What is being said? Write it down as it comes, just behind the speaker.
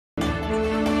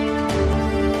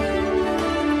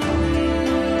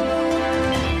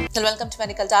Well, welcome to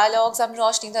Medical Dialogues. I'm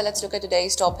Roshni. Let's look at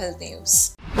today's top health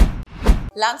news.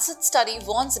 Lancet study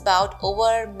warns about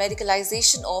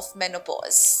over-medicalization of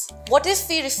menopause. What if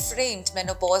we reframed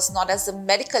menopause not as a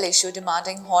medical issue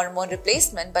demanding hormone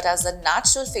replacement but as a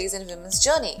natural phase in women's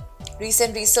journey?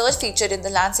 Recent research featured in the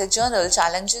Lancet journal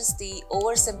challenges the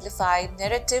oversimplified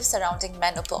narrative surrounding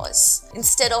menopause.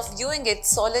 Instead of viewing it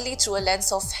solely through a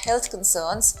lens of health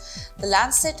concerns, the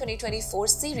Lancet 2024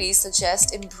 series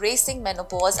suggests embracing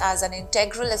menopause as an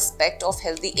integral aspect of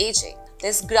healthy aging.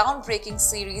 This groundbreaking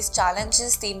series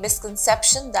challenges the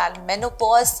misconception that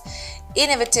menopause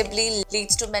inevitably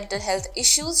leads to mental health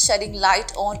issues, shedding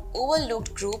light on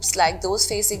overlooked groups like those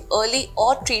facing early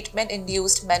or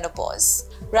treatment-induced menopause.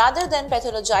 Rather than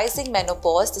pathologizing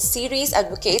menopause, the series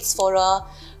advocates for a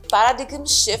paradigm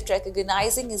shift,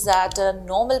 recognizing it as a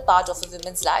normal part of a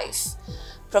woman's life.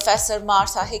 Professor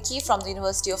Martha Hickey from the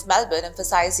University of Melbourne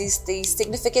emphasizes the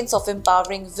significance of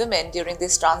empowering women during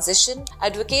this transition,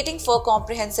 advocating for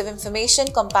comprehensive information,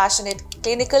 compassionate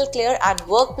clinical care, and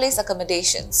workplace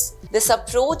accommodations. This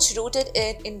approach, rooted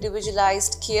in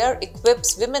individualized care,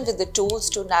 equips women with the tools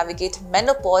to navigate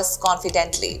menopause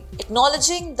confidently.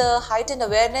 Acknowledging the heightened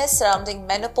awareness surrounding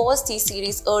menopause, the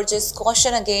series urges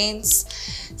caution against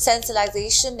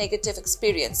sensationalizing negative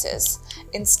experiences.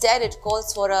 Instead, it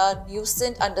calls for a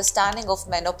nuanced understanding of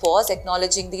menopause,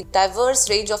 acknowledging the diverse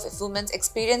range of women's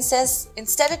experiences.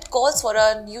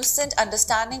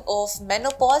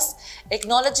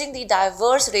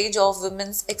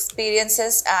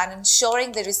 And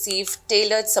ensuring they receive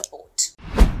tailored support.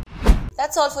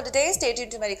 That's all for today. Stay tuned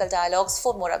to Medical Dialogues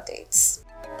for more updates.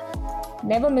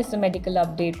 Never miss a medical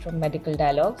update from Medical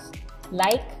Dialogues.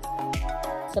 Like,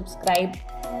 subscribe,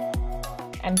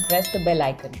 and press the bell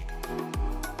icon.